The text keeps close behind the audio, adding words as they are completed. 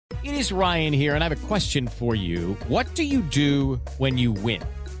is Ryan here, and I have a question for you. What do you do when you win?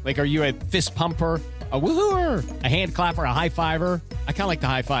 Like, are you a fist pumper, a woo-hooer, a hand clapper, a high fiver? I kind of like the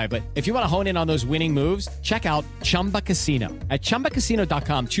high five, but if you want to hone in on those winning moves, check out Chumba Casino. At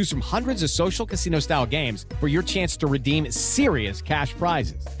ChumbaCasino.com, choose from hundreds of social casino-style games for your chance to redeem serious cash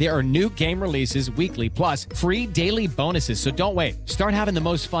prizes. There are new game releases weekly, plus free daily bonuses. So don't wait. Start having the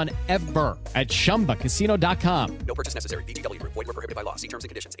most fun ever at ChumbaCasino.com. No purchase necessary. VGW Group. Void where prohibited by law. See terms and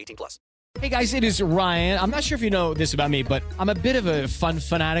conditions. 18+. Hey guys, it is Ryan. I'm not sure if you know this about me, but I'm a bit of a fun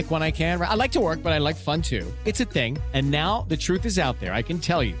fanatic when I can. I like to work, but I like fun too. It's a thing. And now the truth is out there. I can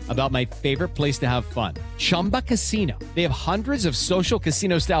tell you about my favorite place to have fun. Chumba Casino. They have hundreds of social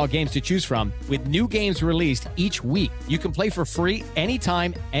casino style games to choose from with new games released each week. You can play for free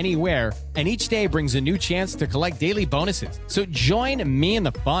anytime, anywhere. And each day brings a new chance to collect daily bonuses. So join me in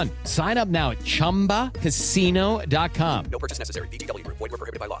the fun. Sign up now at ChumbaCasino.com. No purchase necessary. VGW Group. Void where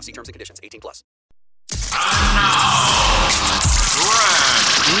prohibited by law. See terms and conditions. 18+. And now,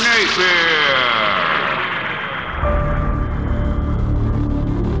 Grant Napier.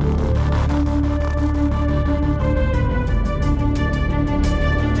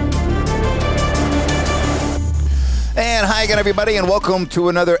 And hi again, everybody, and welcome to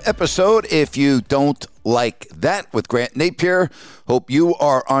another episode. If you don't like that, with Grant Napier, hope you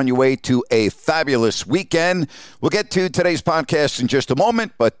are on your way to a fabulous weekend. We'll get to today's podcast in just a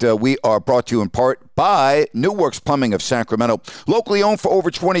moment, but we are brought to you in part by New Works Plumbing of Sacramento. Locally owned for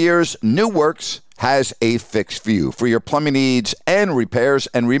over 20 years, New Works has a fix for you for your plumbing needs and repairs.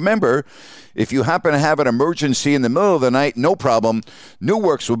 And remember, if you happen to have an emergency in the middle of the night, no problem. New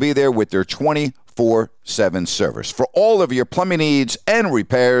Works will be there with their 24/7 service. For all of your plumbing needs and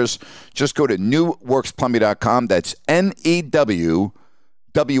repairs, just go to newworksplumbing.com. That's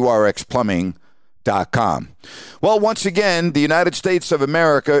NEWWRXplumbing.com. Well, once again, the United States of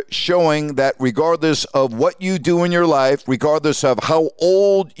America showing that regardless of what you do in your life, regardless of how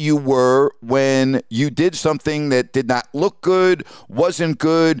old you were when you did something that did not look good, wasn't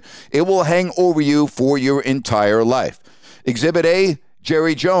good, it will hang over you for your entire life. Exhibit A,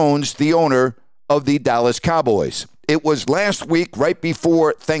 Jerry Jones, the owner of the Dallas Cowboys. It was last week, right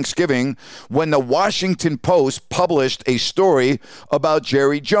before Thanksgiving, when the Washington Post published a story about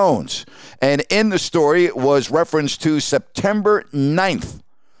Jerry Jones. And in the story was reference to September 9th,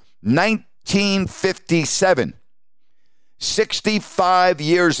 1957, 65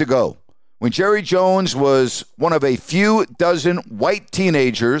 years ago, when Jerry Jones was one of a few dozen white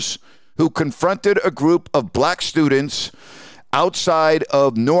teenagers who confronted a group of black students outside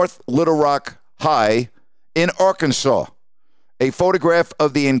of North Little Rock High in Arkansas. A photograph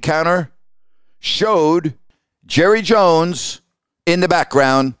of the encounter showed Jerry Jones in the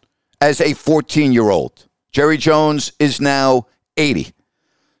background as a 14-year-old. Jerry Jones is now 80.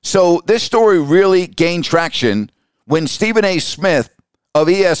 So this story really gained traction when Stephen A. Smith of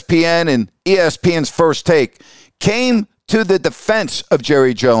ESPN and ESPN's First Take came to the defense of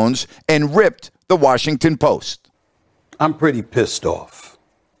Jerry Jones and ripped the Washington Post. I'm pretty pissed off.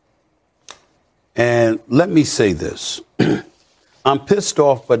 And let me say this. I'm pissed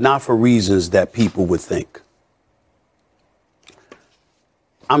off, but not for reasons that people would think.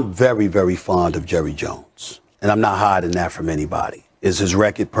 I'm very, very fond of Jerry Jones, and I'm not hiding that from anybody. Is his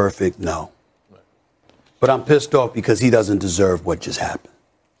record perfect? No. But I'm pissed off because he doesn't deserve what just happened.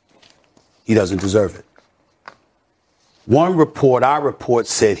 He doesn't deserve it. One report, our report,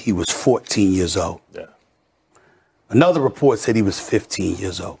 said he was 14 years old. Yeah. Another report said he was 15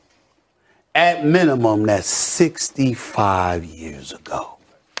 years old. At minimum, that's 65 years ago.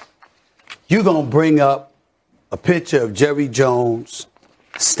 You're going to bring up a picture of Jerry Jones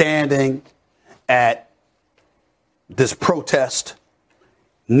standing at this protest.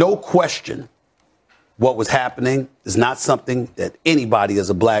 No question what was happening is not something that anybody as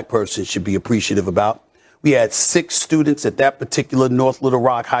a black person should be appreciative about. We had 6 students at that particular North Little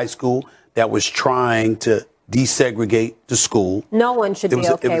Rock High School that was trying to desegregate the school. No one should be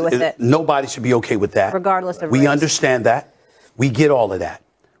okay with it. Nobody should be okay with that. Regardless of race. We understand that. We get all of that.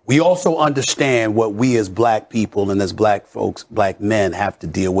 We also understand what we as black people and as black folks, black men have to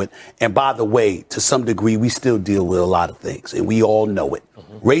deal with. And by the way, to some degree, we still deal with a lot of things, and we all know it.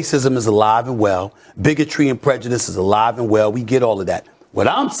 Racism is alive and well. Bigotry and prejudice is alive and well. We get all of that. What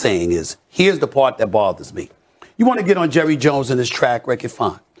I'm saying is, here's the part that bothers me. You want to get on Jerry Jones and his track record,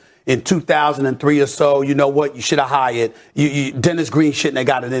 fine. In 2003 or so, you know what? You should have hired, Dennis Green shouldn't have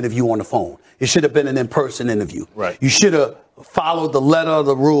got an interview on the phone. It should have been an in-person interview. Right. You should have followed the letter of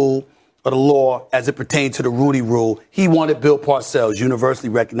the rule of the law as it pertained to the Rooney Rule. He wanted Bill Parcells, universally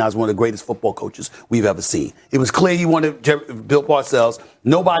recognized one of the greatest football coaches we've ever seen. It was clear he wanted Bill Parcells.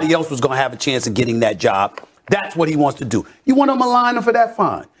 Nobody else was going to have a chance of getting that job. That's what he wants to do. You want to malign him for that?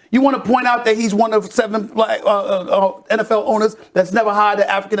 Fine. You want to point out that he's one of 7 black NFL owners that's never hired an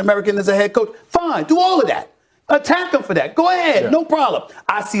African-American as a head coach? Fine. Do all of that. Attack him for that. Go ahead. No problem.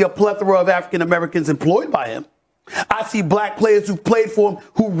 I see a plethora of African-Americans employed by him. I see black players who've played for him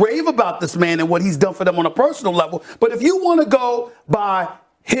who rave about this man and what he's done for them on a personal level. But if you want to go by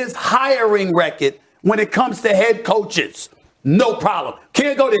his hiring record when it comes to head coaches, no problem.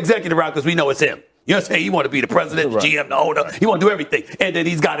 Can't go the executive route because we know it's him. You know what I'm saying? He want to be the president, the GM, the owner. He want to do everything. And then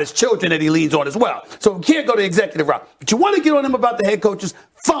he's got his children that he leans on as well. So he can't go the executive route. But you want to get on him about the head coaches,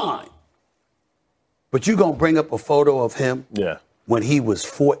 fine. But you're going to bring up a photo of him when he was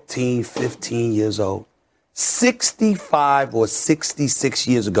 14, 15 years old. 65 or 66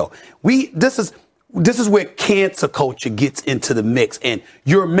 years ago. This is where cancer culture gets into the mix, and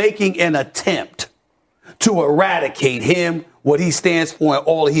you're making an attempt to eradicate him, what he stands for, and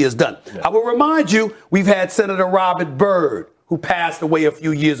all he has done. I will remind you, we've had Senator Robert Byrd, who passed away a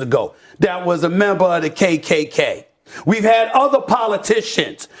few years ago. That was a member of the KKK. We've had other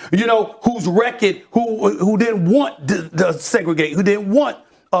politicians, whose record, who didn't want the segregate, who didn't want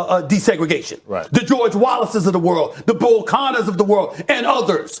desegregation. Right. The George Wallaces of the world, the Bull Connors of the world, and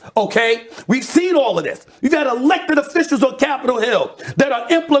others, okay? We've seen all of this. We've had elected officials on Capitol Hill that are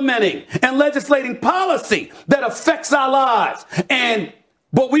implementing and legislating policy that affects our lives.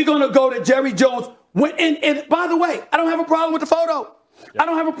 But we're going to go to Jerry Jones. And by the way, I don't have a problem with the photo. Yep. I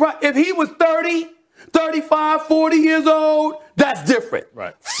don't have a problem. If he was 30, 35, 40 years old, that's different.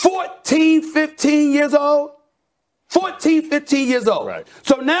 Right. 14, 15 years old. 14, 15 years old. Right.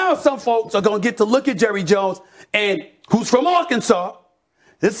 So now some folks are going to get to look at Jerry Jones, and who's from Arkansas.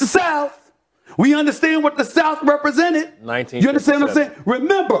 It's the South. We understand what the South represented. You understand what I'm saying?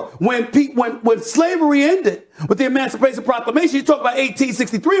 Remember, when slavery ended with the Emancipation Proclamation, you talk about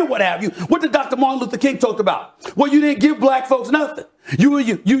 1863 and what have you. What did Dr. Martin Luther King talk about? Well, you didn't give black folks nothing. You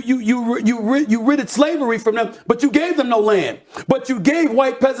ridded slavery from them, but you gave them no land. But you gave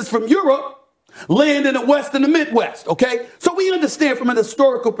white peasants from Europe land in the West and the Midwest, okay? So we understand from an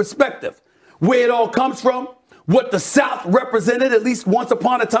historical perspective where it all comes from, what the South represented at least once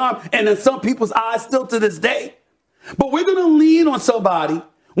upon a time, and in some people's eyes still to this day. But we're going to lean on somebody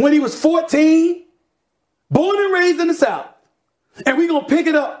when he was 14, born and raised in the South, and we're going to pick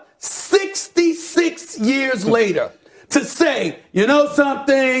it up 66 years later to say, you know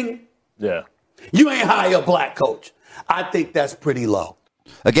something? Yeah. You ain't hire a black coach. I think that's pretty low.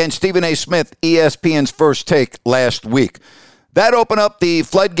 Again, Stephen A. Smith, ESPN's First Take last week. That opened up the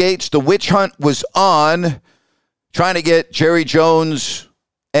floodgates. The witch hunt was on, trying to get Jerry Jones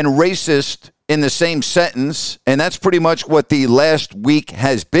and racist in the same sentence, and that's pretty much what the last week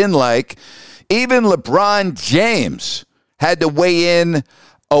has been like. Even LeBron James had to weigh in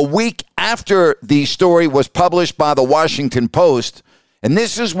a week after the story was published by the Washington Post, and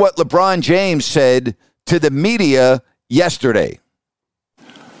this is what LeBron James said to the media yesterday.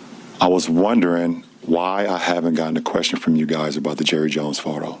 I was wondering why I haven't gotten a question from you guys about the Jerry Jones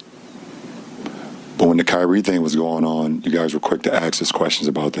photo. But when the Kyrie thing was going on, you guys were quick to ask us questions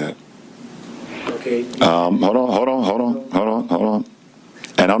about that. Okay. Hold on.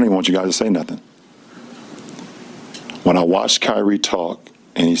 And I don't even want you guys to say nothing. When I watched Kyrie talk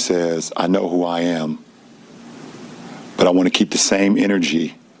and he says, I know who I am, but I want to keep the same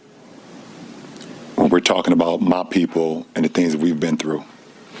energy when we're talking about my people and the things that we've been through.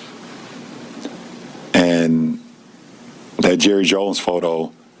 And that Jerry Jones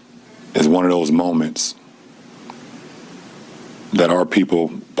photo is one of those moments that our people,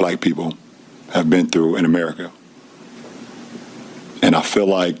 black people, have been through in America. And I feel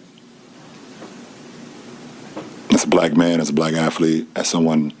like as a black man, as a black athlete, as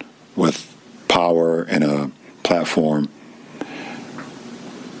someone with power and a platform,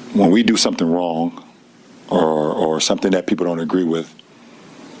 when we do something wrong or something that people don't agree with,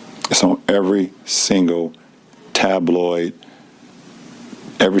 it's on every single tabloid,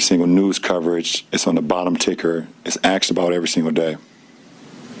 every single news coverage. It's on the bottom ticker. It's asked about every single day.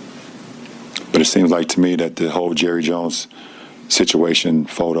 But it seems like to me that the whole Jerry Jones situation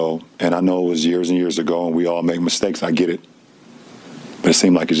photo, and I know it was years and years ago and we all make mistakes, I get it. But it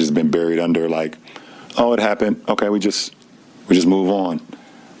seemed like it's just been buried under like, oh, it happened. Okay, we just move on.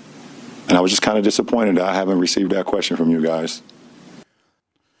 And I was just kind of disappointed that I haven't received that question from you guys.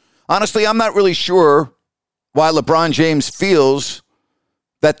 Honestly, I'm not really sure why LeBron James feels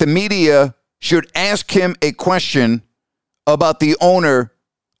that the media should ask him a question about the owner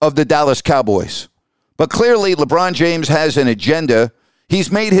of the Dallas Cowboys. But clearly, LeBron James has an agenda.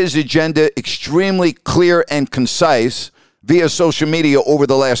 He's made his agenda extremely clear and concise via social media over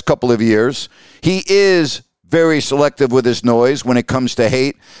the last couple of years. He is very selective with his noise when it comes to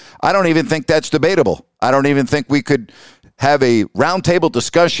hate. I don't even think that's debatable. I don't even think we could have a roundtable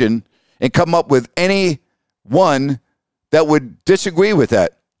discussion and come up with any one that would disagree with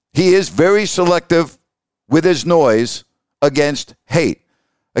that. He is very selective with his noise against hate.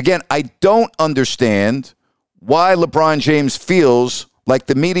 Again, I don't understand why LeBron James feels like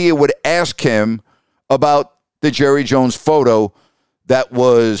the media would ask him about the Jerry Jones photo that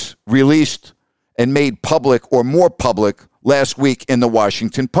was released and made public or more public last week in the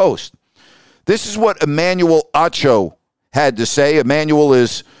Washington Post. This is what Emmanuel Acho had to say. Emmanuel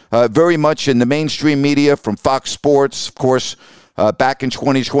is very much in the mainstream media from Fox Sports. Of course, back in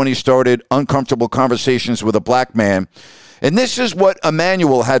 2020 started Uncomfortable Conversations with a Black Man. And this is what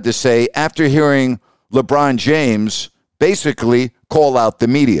Emmanuel had to say after hearing LeBron James basically call out the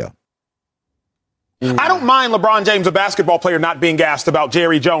media. I don't mind LeBron James, a basketball player, not being asked about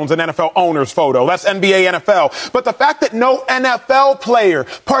Jerry Jones, an NFL owner's photo. That's NBA, NFL. But the fact that no NFL player,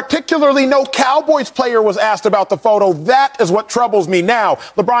 particularly no Cowboys player, was asked about the photo, that is what troubles me. Now,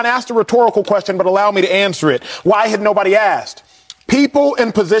 LeBron asked a rhetorical question, but allow me to answer it. Why had nobody asked? People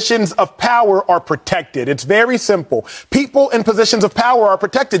in positions of power are protected. It's very simple. People in positions of power are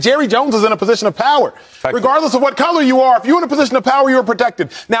protected. Jerry Jones is in a position of power. Regardless of what color you are, if you're in a position of power, you're protected.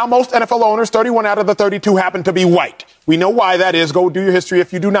 Now, most NFL owners, 31 out of the 32, happen to be white. We know why that is. Go do your history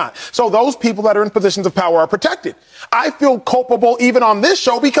if you do not. So those people that are in positions of power are protected. I feel culpable even on this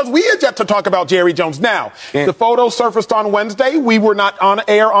show because we had yet to talk about Jerry Jones. Now, the photo surfaced on Wednesday. We were not on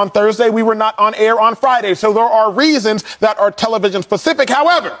air on Thursday. We were not on air on Friday. So there are reasons that are television specific.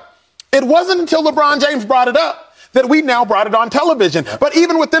 However, it wasn't until LeBron James brought it up that we now brought it on television. But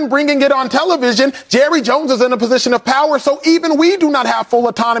even within bringing it on television, Jerry Jones is in a position of power, so even we do not have full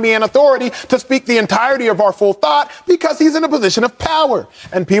autonomy and authority to speak the entirety of our full thought because he's in a position of power.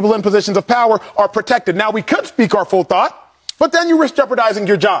 And people in positions of power are protected. Now, we could speak our full thought, but then you risk jeopardizing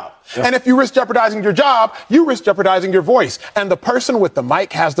your job. Yeah. And if you risk jeopardizing your job, you risk jeopardizing your voice. And the person with the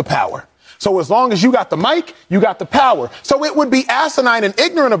mic has the power. So as long as you got the mic, you got the power. So it would be asinine and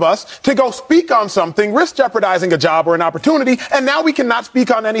ignorant of us to go speak on something, risk jeopardizing a job or an opportunity, and now we cannot speak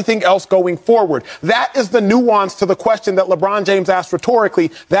on anything else going forward. That is the nuance to the question that LeBron James asked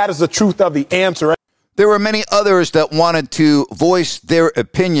rhetorically. That is the truth of the answer. There were many others that wanted to voice their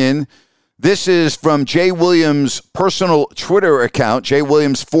opinion. This is from Jay Williams' personal Twitter account. Jay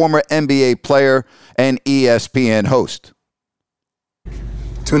Williams, former NBA player and ESPN host.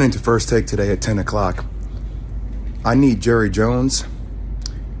 Tune into First Take today at 10 o'clock. I need Jerry Jones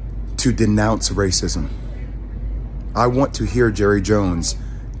to denounce racism. I want to hear Jerry Jones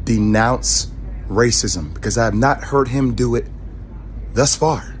denounce racism because I have not heard him do it thus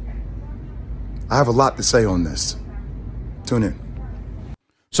far. I have a lot to say on this. Tune in.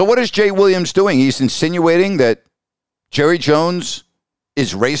 So what is Jay Williams doing? He's insinuating that Jerry Jones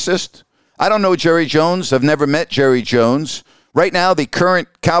is racist. I don't know Jerry Jones. I've never met Jerry Jones. Right now, the current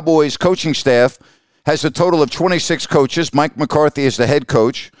Cowboys coaching staff has a total of 26 coaches. Mike McCarthy is the head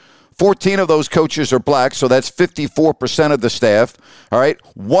coach. 14 of those coaches are black, so that's 54% of the staff. All right,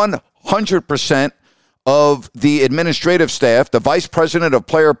 100% of the administrative staff, the vice president of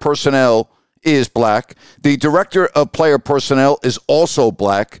player personnel is black. The director of player personnel is also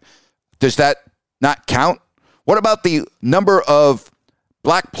black. Does that not count? What about the number of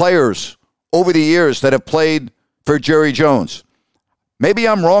black players over the years that have played for Jerry Jones? Maybe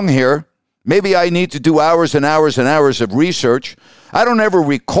I'm wrong here. Maybe I need to do hours and hours and hours of research. I don't ever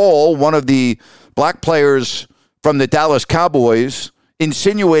recall one of the black players from the Dallas Cowboys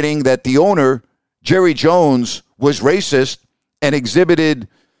insinuating that the owner, Jerry Jones, was racist and exhibited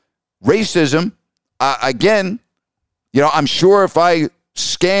racism. Again, I'm sure if I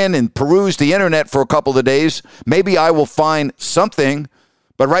scan and peruse the internet for a couple of days, maybe I will find something.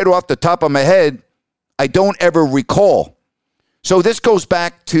 But right off the top of my head, I don't ever recall. So this goes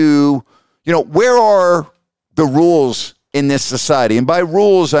back to, where are the rules in this society? And by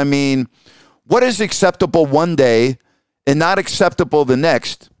rules, I mean, what is acceptable one day and not acceptable the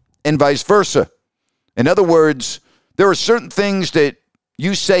next, and vice versa? In other words, there are certain things that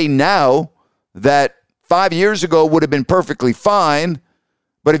you say now that 5 years ago would have been perfectly fine,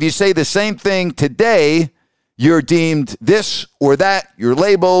 but if you say the same thing today, you're deemed this or that, you're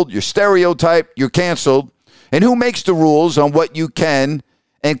labeled, you're stereotyped, you're canceled. And who makes the rules on what you can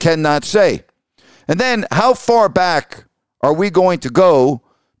and cannot say? And then how far back are we going to go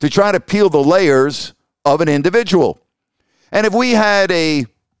to try to peel the layers of an individual? And if we had a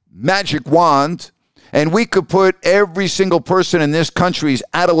magic wand and we could put every single person in this country's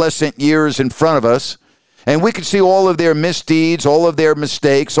adolescent years in front of us, and we could see all of their misdeeds, all of their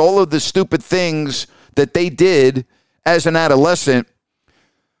mistakes, all of the stupid things that they did as an adolescent,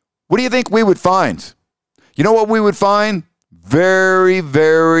 what do you think we would find? You know what we would find? Very,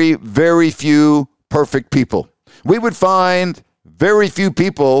 very, very few perfect people. We would find very few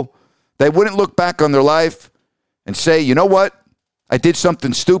people that wouldn't look back on their life and say, you know what? I did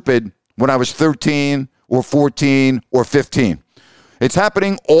something stupid when I was 13 or 14 or 15. It's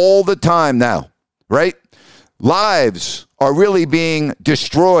happening all the time now, right? Lives are really being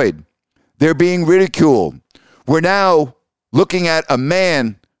destroyed. They're being ridiculed. We're now looking at a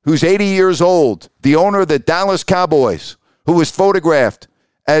man who's 80 years old, the owner of the Dallas Cowboys, who was photographed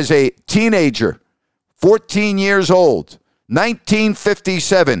as a teenager, 14 years old,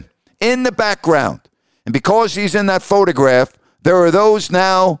 1957, in the background. And because he's in that photograph, there are those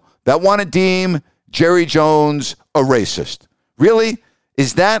now that want to deem Jerry Jones a racist. Really?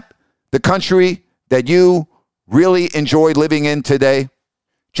 Is that the country that you really enjoy living in today?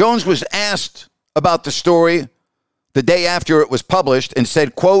 Jones was asked about the story the day after it was published and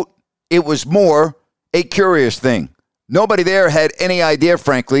said, quote, "It was more a curious thing. Nobody there had any idea,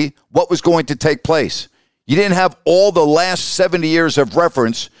 frankly, what was going to take place. You didn't have all the last 70 years of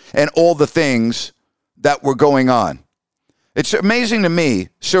reference and all the things that were going on." It's amazing to me,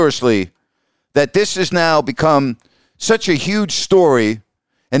 seriously, that this has now become such a huge story,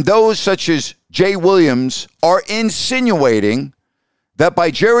 and those such as Jay Williams are insinuating that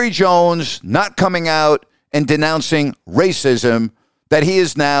by Jerry Jones not coming out and denouncing racism, that he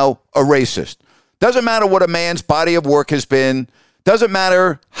is now a racist. Doesn't matter what a man's body of work has been. Doesn't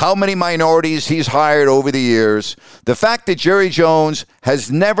matter how many minorities he's hired over the years. The fact that Jerry Jones has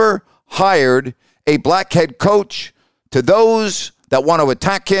never hired a black head coach, to those that want to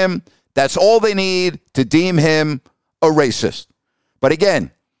attack him, that's all they need to deem him a racist. But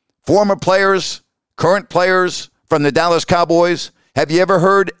again, former players, current players from the Dallas Cowboys, have you ever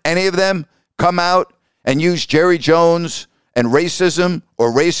heard any of them come out and use Jerry Jones and racism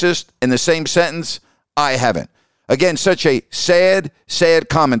or racist in the same sentence? I haven't. Again, such a sad, sad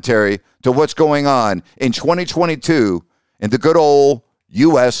commentary to what's going on in 2022 in the good old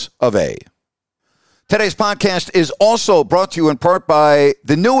U.S. of A. Today's podcast is also brought to you in part by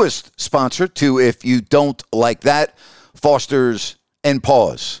the newest sponsor to If You Don't Like That, Fosters and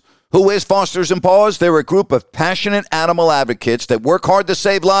Paws. Who is Fosters and Paws? They're a group of passionate animal advocates that work hard to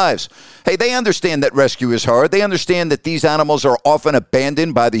save lives. Hey, they understand that rescue is hard. They understand that these animals are often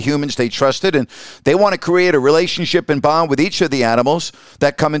abandoned by the humans they trusted, and they want to create a relationship and bond with each of the animals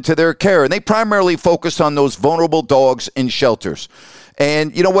that come into their care. And they primarily focus on those vulnerable dogs in shelters.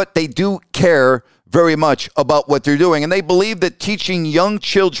 And you know what? They do care very much about what they're doing. And they believe that teaching young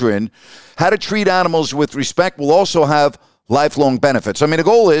children how to treat animals with respect will also have lifelong benefits. I mean, the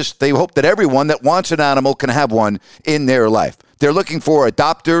goal is they hope that everyone that wants an animal can have one in their life. They're looking for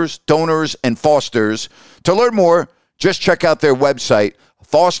adopters, donors, and fosters. To learn more, just check out their website,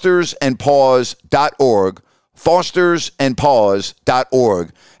 fostersandpaws.org,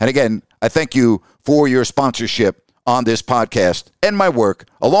 fostersandpaws.org. And again, I thank you for your sponsorship on this podcast and my work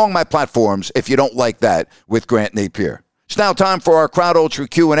along my platforms, If You Don't Like That, with Grant Napier. It's now time for our Crowd Ultra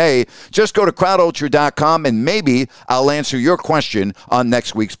Q&A. Just go to crowdultra.com and maybe I'll answer your question on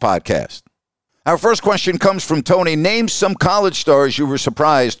next week's podcast. Our first question comes from Tony. Name some college stars you were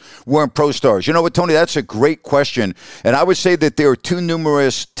surprised weren't pro stars. You know what, Tony? That's a great question. And I would say that they are too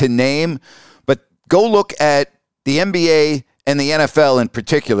numerous to name, but go look at the NBA and the NFL in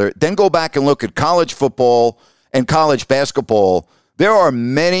particular. Then go back and look at college football and college basketball. There are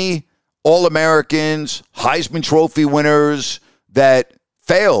many All-Americans, Heisman Trophy winners that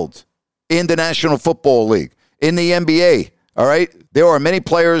failed in the National Football League, in the NBA, all right? There are many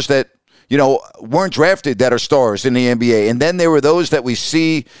players that, you know, weren't drafted that are stars in the NBA. And then there were those that we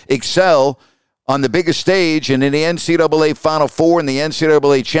see excel on the biggest stage and in the NCAA Final Four and the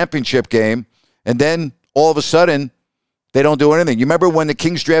NCAA championship game. And then all of a sudden, they don't do anything. You remember when the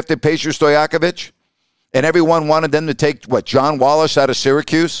Kings drafted Peja Stojakovic? And everyone wanted them to take, John Wallace out of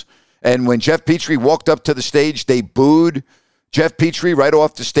Syracuse? And when Jeff Petrie walked up to the stage, they booed Jeff Petrie right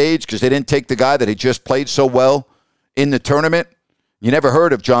off the stage because they didn't take the guy that had just played so well in the tournament. You never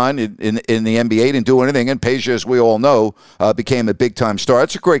heard of John in the NBA, didn't do anything. And Peja, as we all know, became a big-time star.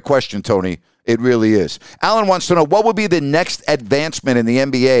 That's a great question, Tony. It really is. Alan wants to know, what would be the next advancement in the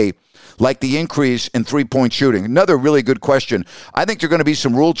NBA, like the increase in three-point shooting? Another really good question. I think there are going to be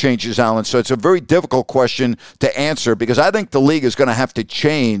some rule changes, Alan, so it's a very difficult question to answer because I think the league is going to have to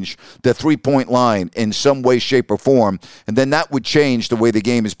change the three-point line in some way, shape, or form, and then that would change the way the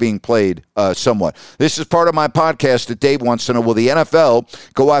game is being played somewhat. This is part of my podcast that Dave wants to know, will the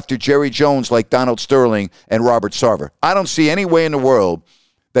NFL go after Jerry Jones like Donald Sterling and Robert Sarver? I don't see any way in the world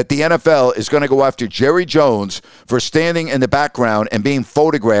that the NFL is going to go after Jerry Jones for standing in the background and being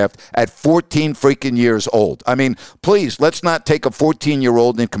photographed at 14 freaking years old. I mean, please, let's not take a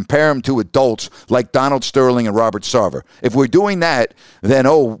 14-year-old and compare him to adults like Donald Sterling and Robert Sarver. If we're doing that, then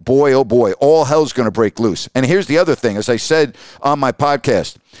oh boy, all hell's going to break loose. And here's the other thing, as I said on my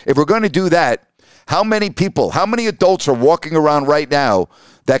podcast, if we're going to do that, how many adults are walking around right now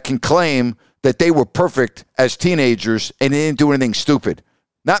that can claim that they were perfect as teenagers and they didn't do anything stupid?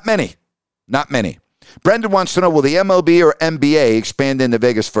 Not many. Brendan wants to know, will the MLB or NBA expand into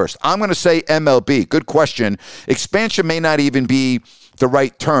Vegas first? I'm going to say MLB. Good question. Expansion may not even be the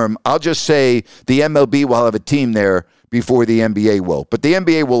right term. I'll just say the MLB will have a team there before the NBA will. But the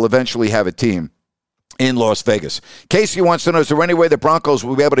NBA will eventually have a team in Las Vegas. Casey wants to know, is there any way the Broncos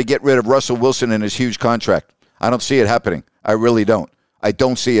will be able to get rid of Russell Wilson and his huge contract? I don't see it happening. I really don't. I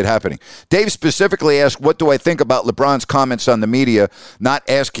don't see it happening. Dave specifically asked, what do I think about LeBron's comments on the media, not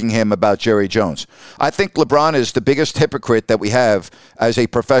asking him about Jerry Jones? I think LeBron is the biggest hypocrite that we have as a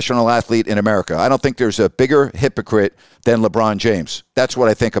professional athlete in America. I don't think there's a bigger hypocrite than LeBron James. That's what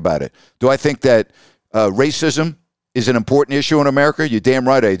I think about it. Do I think that racism is an important issue in America? You're damn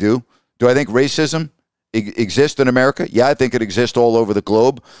right I do. Do I think racism exist in America? Yeah, I think it exists all over the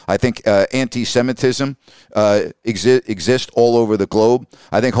globe. I think anti-Semitism exists all over the globe.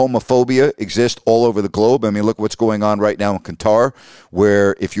 I think homophobia exists all over the globe. I mean, look what's going on right now in Qatar,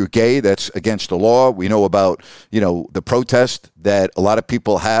 where if you're gay, that's against the law. We know about, the protest that a lot of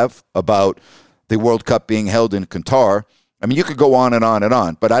people have about the World Cup being held in Qatar. I mean, you could go on and on and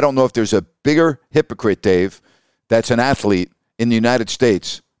on, but I don't know if there's a bigger hypocrite, Dave, that's an athlete in the United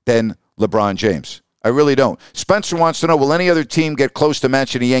States than LeBron James. I really don't. Spencer wants to know, will any other team get close to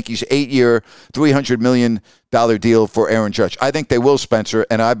matching the Yankees' 8-year, $300 million deal for Aaron Judge? I think they will, Spencer,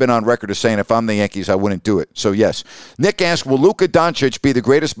 and I've been on record as saying if I'm the Yankees, I wouldn't do it. So, yes. Nick asks, will Luka Doncic be the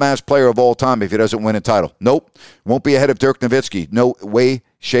greatest Mavs player of all time if he doesn't win a title? Nope. Won't be ahead of Dirk Nowitzki. No way,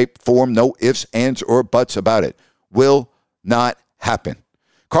 shape, form, no ifs, ands, or buts about it. Will not happen.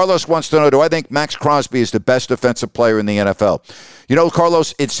 Carlos wants to know, do I think Max Crosby is the best defensive player in the NFL?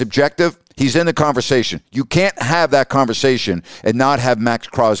 Carlos, it's subjective. He's in the conversation. You can't have that conversation and not have Max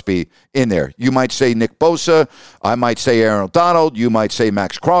Crosby in there. You might say Nick Bosa. I might say Aaron Donald. You might say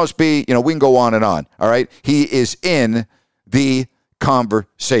Max Crosby. We can go on and on. All right? He is in the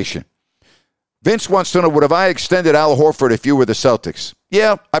conversation. Vince wants to know, would have I extended Al Horford if you were the Celtics?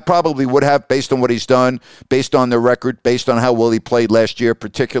 Yeah, I probably would have, based on what he's done, based on their record, based on how well he played last year,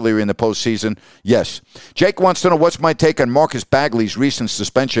 particularly in the postseason. Yes. Jake wants to know, what's my take on Marcus Bagley's recent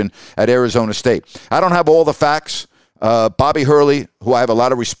suspension at Arizona State? I don't have all the facts. Bobby Hurley, who I have a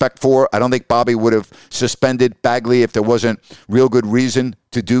lot of respect for, I don't think Bobby would have suspended Bagley if there wasn't real good reason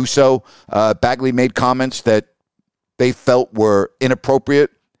to do so. Bagley made comments that they felt were inappropriate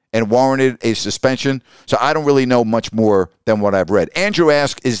and warranted a suspension. So I don't really know much more than what I've read. Andrew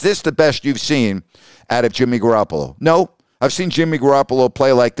asks, is this the best you've seen out of Jimmy Garoppolo? No, I've seen Jimmy Garoppolo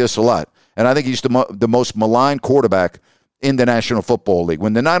play like this a lot. And I think he's the most maligned quarterback in the National Football League.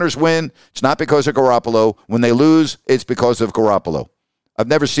 When the Niners win, it's not because of Garoppolo. When they lose, it's because of Garoppolo. I've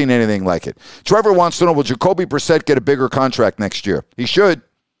never seen anything like it. Trevor wants to know, will Jacoby Brissett get a bigger contract next year? He should.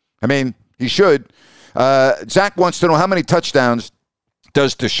 He should. Zach wants to know, how many touchdowns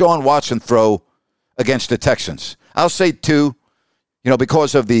does Deshaun Watson throw against the Texans? I'll say 2,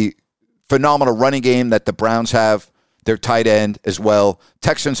 because of the phenomenal running game that the Browns have, their tight end as well.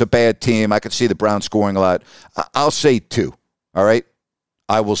 Texans a bad team. I could see the Browns scoring a lot. I'll say 2, all right?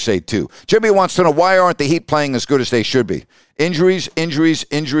 I will say 2. Jimmy wants to know, why aren't the Heat playing as good as they should be? Injuries,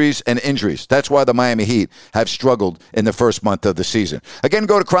 and injuries. That's why the Miami Heat have struggled in the first month of the season. Again,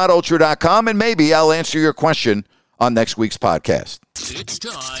 go to crowdultra.com, and maybe I'll answer your question on next week's podcast. It's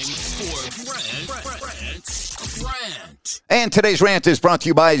time for Rant. And today's rant is brought to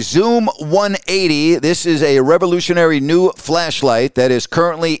you by Zoom 180. This is a revolutionary new flashlight that is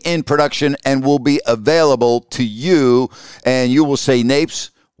currently in production and will be available to you. And you will say,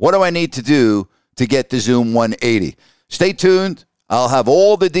 Napes, what do I need to do to get the Zoom 180? Stay tuned. I'll have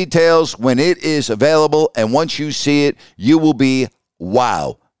all the details when it is available. And once you see it, you will be,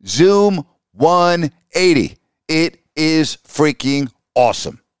 wow. Zoom 180. It is freaking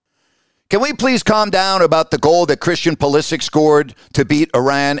awesome. Can we please calm down about the goal that Christian Pulisic scored to beat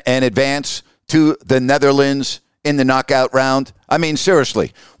Iran and advance to the Netherlands in the knockout round? I mean,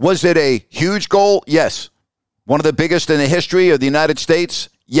 seriously, was it a huge goal? Yes. One of the biggest in the history of the United States?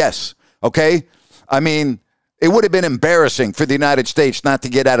 Yes. Okay? I mean, it would have been embarrassing for the United States not to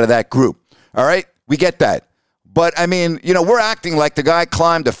get out of that group. All right? We get that. But, I mean, we're acting like the guy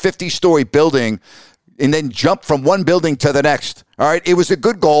climbed a 50-story building and then jumped from one building to the next. All right? It was a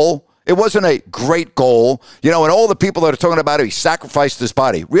good goal. It wasn't a great goal. And all the people that are talking about it, he sacrificed his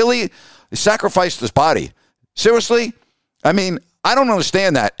body. Really? He sacrificed his body. Seriously? I mean, I don't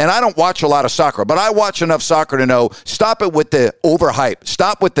understand that. And I don't watch a lot of soccer, but I watch enough soccer to know, stop it with the overhype.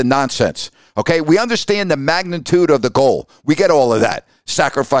 Stop with the nonsense. Okay? We understand the magnitude of the goal. We get all of that.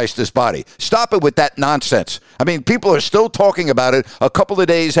 Sacrificed his body. Stop it with that nonsense. I mean, people are still talking about it a couple of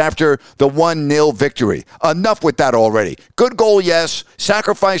days after the 1-0 victory. Enough with that already. Good goal, yes.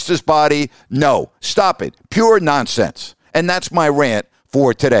 Sacrificed his body, no. Stop it. Pure nonsense. And that's my rant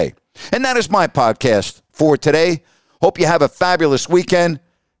for today. And that is my podcast for today. Hope you have a fabulous weekend.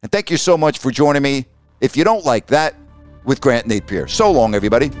 And thank you so much for joining me. If you don't like that, with Grant Napier. So long,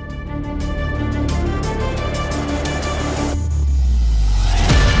 everybody.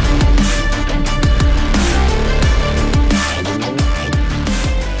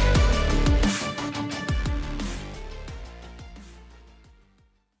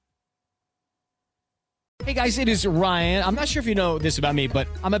 Hey guys, it is Ryan. I'm not sure if you know this about me, but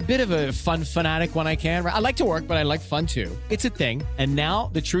I'm a bit of a fun fanatic when I can. I like to work, but I like fun too. It's a thing. And now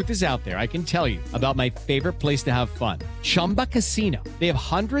the truth is out there. I can tell you about my favorite place to have fun. Chumba Casino. They have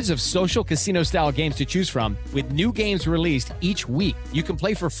hundreds of social casino style games to choose from with new games released each week. You can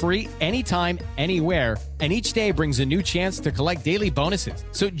play for free anytime, anywhere. And each day brings a new chance to collect daily bonuses.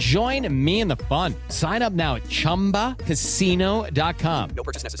 So join me in the fun. Sign up now at ChumbaCasino.com. No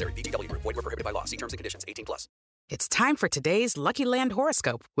purchase necessary. VGW Group. Void where prohibited by law. See terms and conditions. 18+. It's time for today's Lucky Land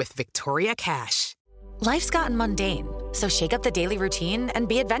horoscope with Victoria Cash. Life's gotten mundane, so shake up the daily routine and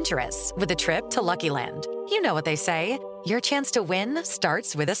be adventurous with a trip to Lucky Land. You know what they say. Your chance to win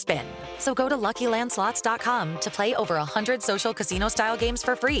starts with a spin. So go to LuckyLandSlots.com to play over 100 social casino-style games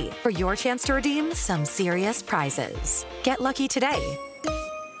for free for your chance to redeem some serious prizes. Get lucky today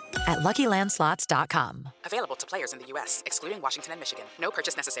at LuckyLandSlots.com. Available to players in the U.S., excluding Washington and Michigan. No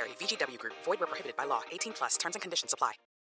purchase necessary. VGW Group. Void where prohibited by law. 18+. Terms and conditions apply.